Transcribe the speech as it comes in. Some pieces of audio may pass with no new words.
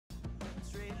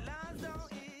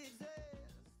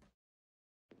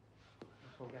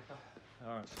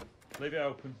All right, leave it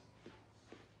open.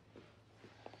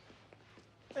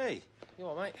 Hey. You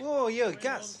all right, mate? Whoa, yo,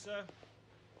 Gas.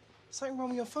 Something wrong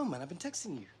with your phone, man. I've been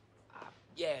texting you.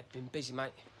 Yeah, been busy,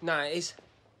 mate. No, it is.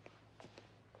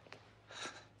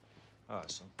 All right,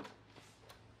 son.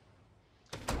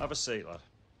 Have a seat, lad.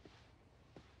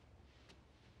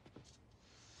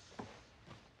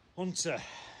 Hunter,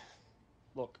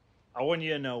 look, I want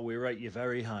you to know we rate you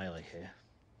very highly here.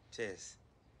 Cheers.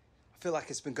 I feel like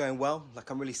it's been going well, like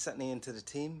I'm really settling into the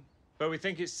team. But we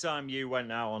think it's time you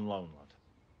went out on loan, lad.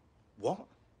 What?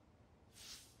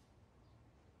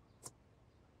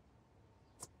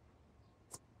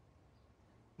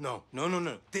 No.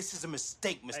 This is a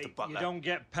mistake, Mr. Hey, Butler. you don't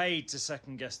get paid to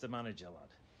second-guess the manager, lad.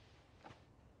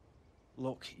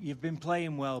 Look, you've been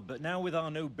playing well, but now with our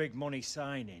new big money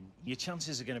signing, your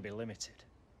chances are going to be limited.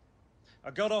 I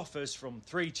got offers from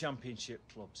 3 championship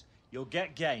clubs. You'll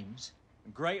get games, a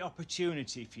great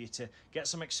opportunity for you to get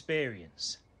some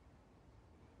experience.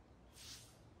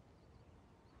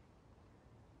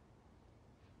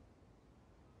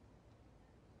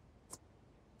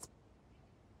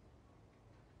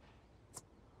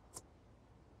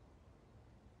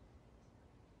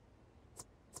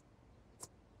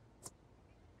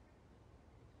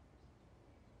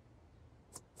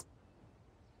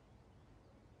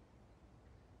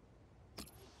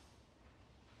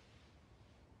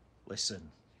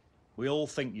 Listen, we all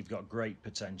think you've got great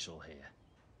potential here,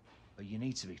 but you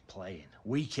need to be playing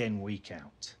week in, week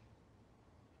out.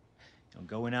 And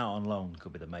going out on loan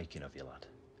could be the making of you, lad.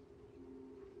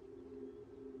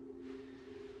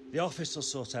 The office will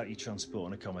sort out your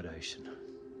transport and accommodation.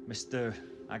 Mr.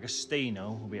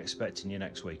 Agostino will be expecting you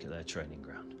next week at their training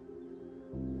ground.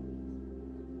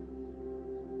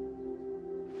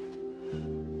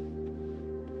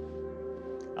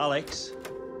 Alex.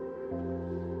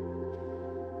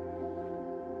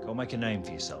 Go make a name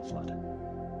for yourself, lad.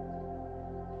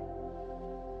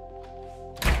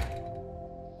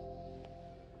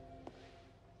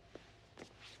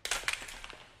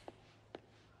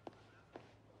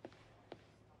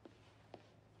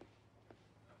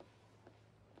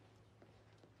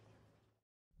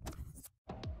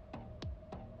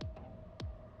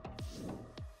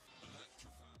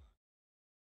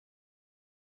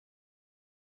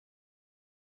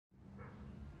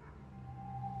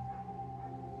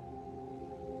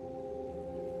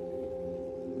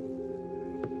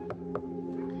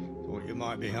 You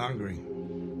might be hungry.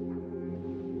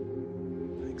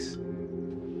 Thanks.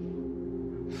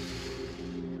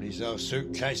 These old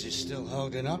suitcases still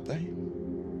holding up, eh?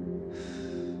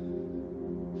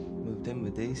 Moved in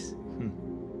with these.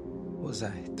 What was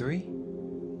I, 3?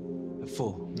 Or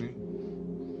 4?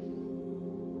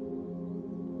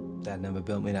 Dad never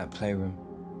built me that playroom.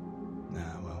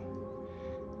 Nah, well,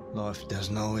 life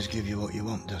doesn't always give you what you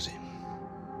want, does it?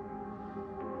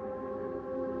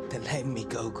 They're letting me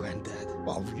go, Granddad.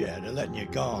 Well, yeah, they're letting you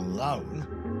go on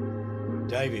loan.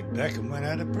 David Beckham went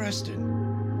out of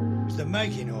Preston. It was the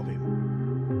making of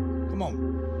him. Come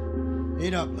on,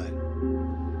 eat up, lad.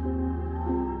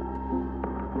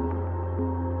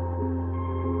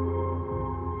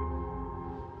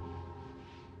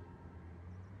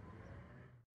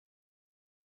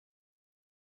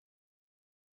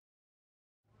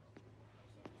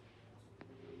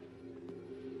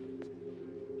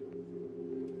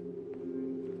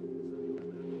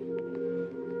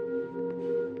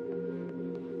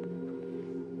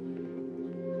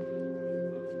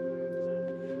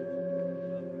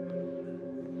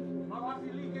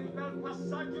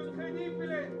 Passaggio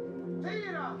incredibile!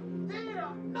 Tira!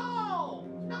 Tira! No!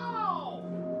 No!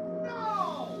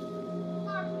 No!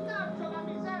 Mannaggia la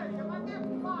miseria, ma che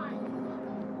fai?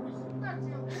 Mi spezzi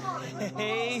il cuore!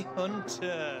 Hey,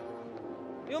 Hunter.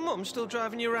 Your mum's still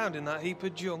driving you around in that heap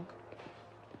of junk?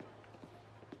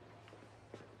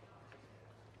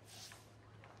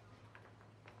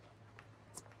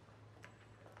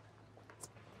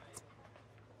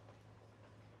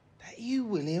 That you,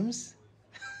 Williams?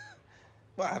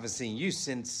 Well, I haven't seen you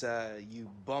since you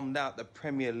bombed out the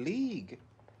Premier League.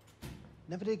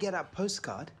 Never did get that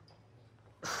postcard.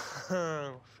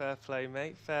 Fair play,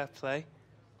 mate, fair play.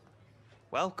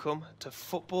 Welcome to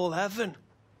football heaven.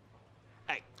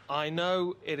 Hey, I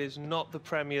know it is not the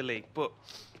Premier League, but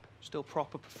still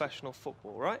proper professional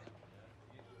football, right?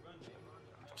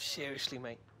 Seriously,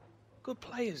 mate. Good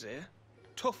players here.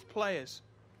 Tough players.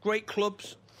 Great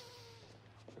clubs.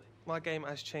 My game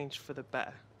has changed for the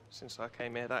better since I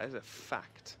came here. That is a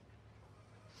fact.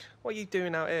 What are you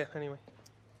doing out here, anyway?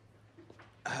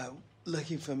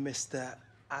 Looking for Mr.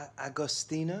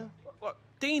 Agostino? What?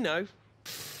 Dino?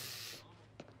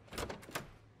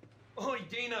 Oi,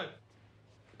 Dino!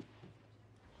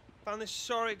 Found this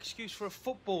sorry excuse for a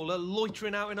footballer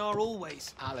loitering out in our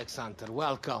hallways. Alex Hunter,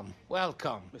 welcome.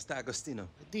 Welcome. Mr. Agostino.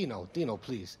 Dino,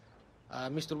 please.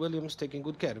 Mr. Williams taking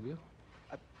good care of you?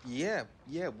 Yeah,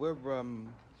 we're,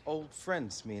 old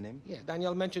friends, me and him. Yeah,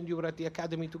 Daniel mentioned you were at the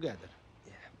academy together.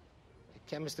 Yeah.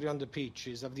 Chemistry on the pitch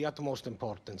is of the utmost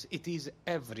importance. It is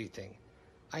everything.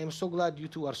 I am so glad you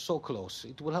two are so close.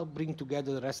 It will help bring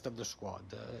together the rest of the squad.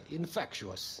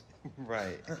 Infectious.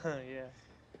 Right. Yeah.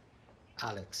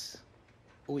 Alex,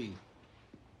 we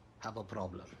have a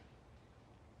problem.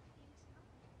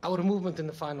 Our movement in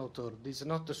the final third is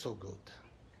not so good,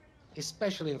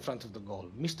 especially in front of the goal.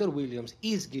 Mr. Williams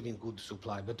is giving good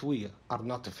supply, but we are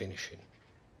not finishing.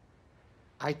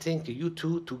 I think you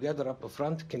two together up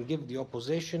front can give the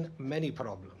opposition many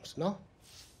problems, no?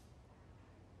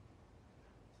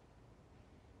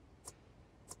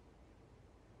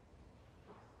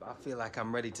 I feel like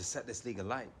I'm ready to set this league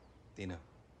alight, Dino.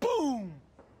 Boom!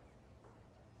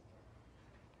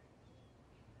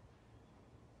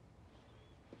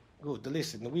 Good,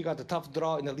 listen, we got a tough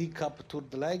draw in the League Cup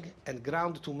toward the leg and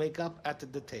ground to make up at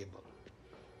the table.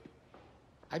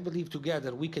 I believe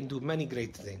together we can do many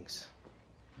great things.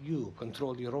 You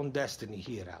control your own destiny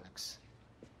here, Alex.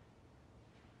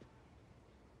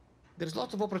 There's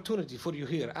lots of opportunity for you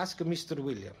here. Ask Mr.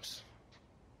 Williams.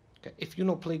 Okay, if you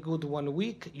don't play good 1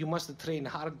 week, you must train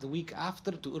hard the week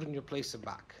after to earn your place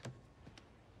back.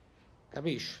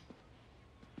 Capish?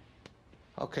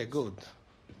 Okay, good.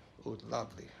 Good,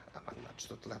 lovely.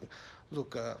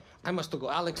 Look, I must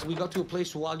go. Alex, we got you a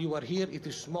place while you are here. It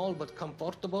is small but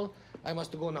comfortable. I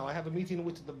must go now. I have a meeting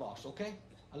with the boss, okay?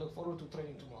 I look forward to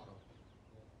training tomorrow.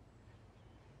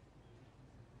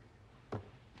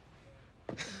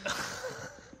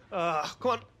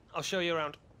 Come on, I'll show you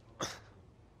around.